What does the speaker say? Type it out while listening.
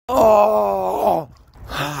Oh,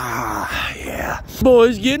 ah, yeah.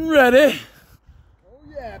 Boys getting ready. Oh,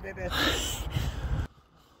 yeah, baby.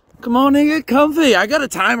 Come on, nigga, get comfy. I got a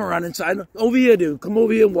timer running, so over here, dude. Come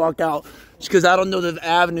over here and walk out. Just because I don't know the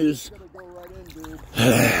avenues. Go right in, dude.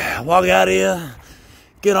 Walk out of here.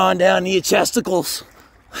 Get on down to your chesticles.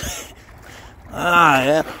 Ah,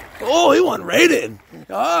 yeah. Oh, he went right in.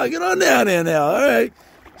 Oh, get on down there now. All right.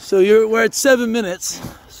 So we're at 7 minutes.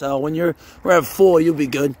 So when we're at 4, you'll be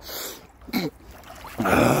good.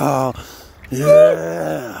 Oh,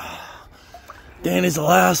 yeah. Danny's the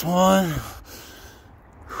last one.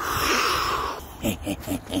 Oh,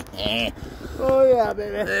 yeah,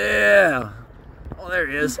 baby. Yeah. Oh, there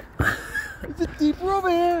he is. It's a deep room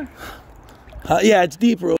here. Yeah, it's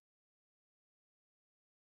deep room.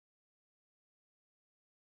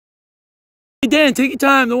 Hey, Dan, take your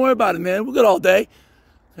time. Don't worry about it, man. We're good all day.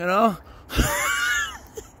 You know?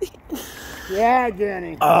 Yeah,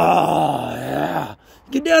 Danny. Oh, yeah.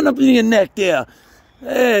 Get down up in your neck there.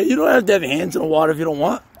 Hey, you don't have to have your hands in the water if you don't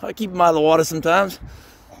want. I keep them out of the water sometimes.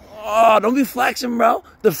 Oh, don't be flexing, bro.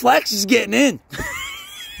 The flex is getting in.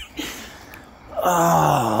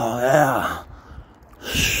 Oh, yeah.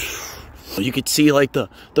 You could see, like, the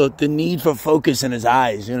need for focus in his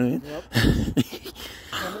eyes, you know what I mean? Yep.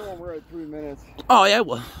 I know we're at 3 minutes. Oh, yeah,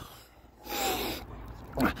 well.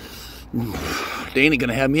 Danny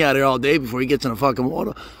gonna have me out here all day before he gets in the fucking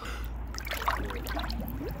water.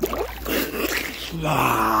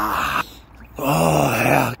 Oh,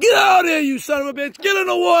 yeah. Get out of here, you son of a bitch. Get in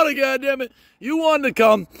the water, goddammit. You wanted to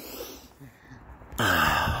come.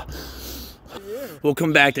 We'll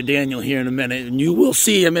come back to Daniel here in a minute, and you will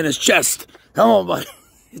see him in his chest. Come on, buddy.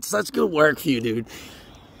 It's such good work for you, dude.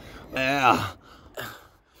 Yeah.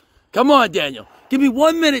 Come on, Daniel. Give me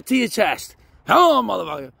 1 minute to your chest. Come on,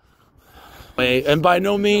 motherfucker. And by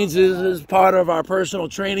no means is this part of our personal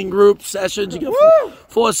training group sessions. You get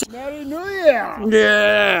 4 Merry New Year.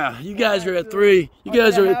 Yeah, you guys are at 3. You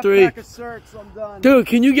guys are at 3. I'm done. Dude,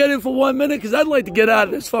 can you get in for 1 minute? Because I'd like to get out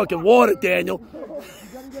of this fucking water, Daniel.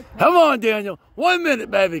 Come on, Daniel. 1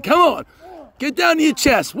 minute, baby. Come on. Get down to your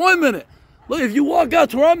chest. 1 minute. Look, if you walk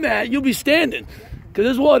out to where I'm at, you'll be standing. Because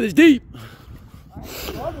this water's deep.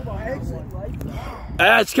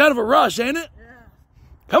 It's kind of a rush, ain't it?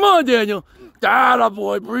 Come on, Daniel. Ah,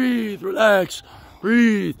 boy. Breathe. Relax.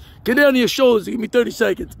 Breathe. Get down to your shoulders. Give me 30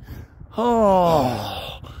 seconds.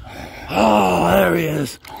 Oh. Oh, there he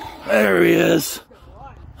is. There he is.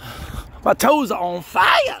 My toes are on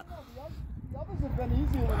fire.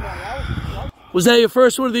 Was that your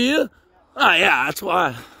first one of the year? Oh, yeah, that's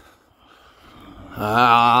why.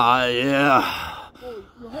 Ah, yeah. Your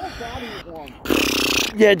whole body is warm.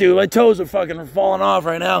 Yeah, dude, my toes are fucking falling off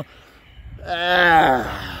right now.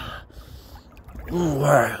 Ah. Ooh,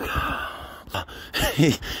 work.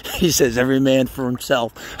 He says every man for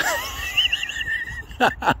himself.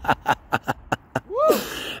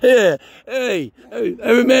 Yeah, hey,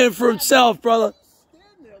 every man for himself, brother. Stand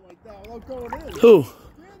there like that without going in. Who?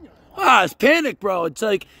 Ah, it's panic, bro. It's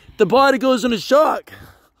like the body goes into shock.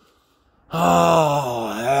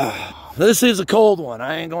 Oh, yeah. This is a cold one.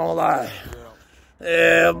 I ain't gonna lie.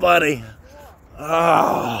 Yeah, buddy.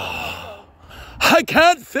 Oh. I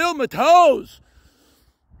can't feel my toes.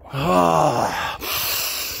 Oh.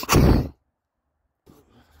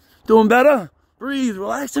 Doing better? Breathe.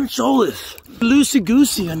 Relax them shoulders.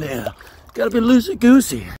 Loosey-goosey in there. Gotta be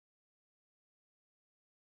loosey-goosey.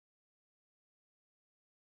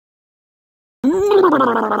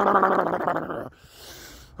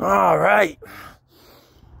 All right.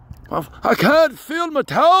 I can't feel my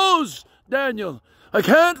toes, Daniel. I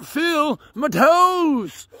can't feel my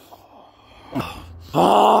toes.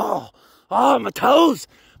 Oh, my toes.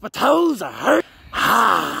 My toes are hurt.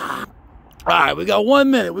 All right, we got 1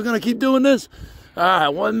 minute. We're going to keep doing this. All right,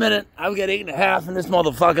 1 minute. I've got 8.5 in this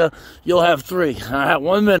motherfucker. You'll have 3. All right,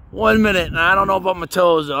 1 minute. 1 minute. I don't know about my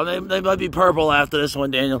toes, though. They might be purple after this one,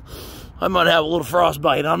 Daniel. I might have a little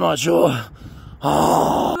frostbite. I'm not sure.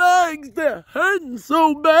 Oh, legs, they're hurting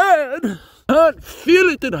so bad. I can't feel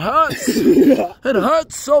it. It hurts. It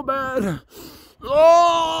hurts so bad.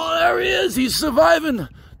 Oh, there he is. He's surviving.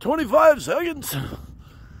 25 seconds.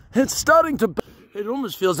 It's starting to... It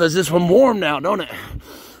almost feels as if I'm warm now, don't it?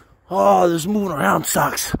 Oh, this moving around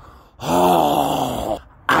sucks. Oh.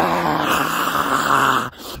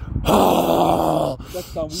 Ah. Oh.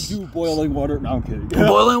 Next time we do boiling water. No, I'm kidding.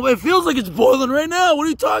 Boiling? It feels like it's boiling right now. What are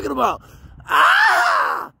you talking about?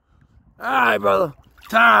 Ah! All right, brother.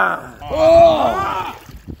 Time. Oh.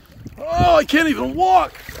 Oh, I can't even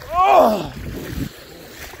walk. Oh.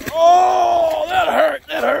 Oh, that hurt.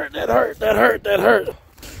 That hurt. That hurt. That hurt. That hurt.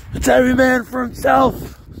 It's every man for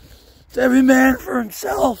himself. It's every man for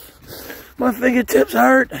himself. My fingertips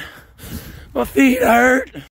hurt. My feet hurt.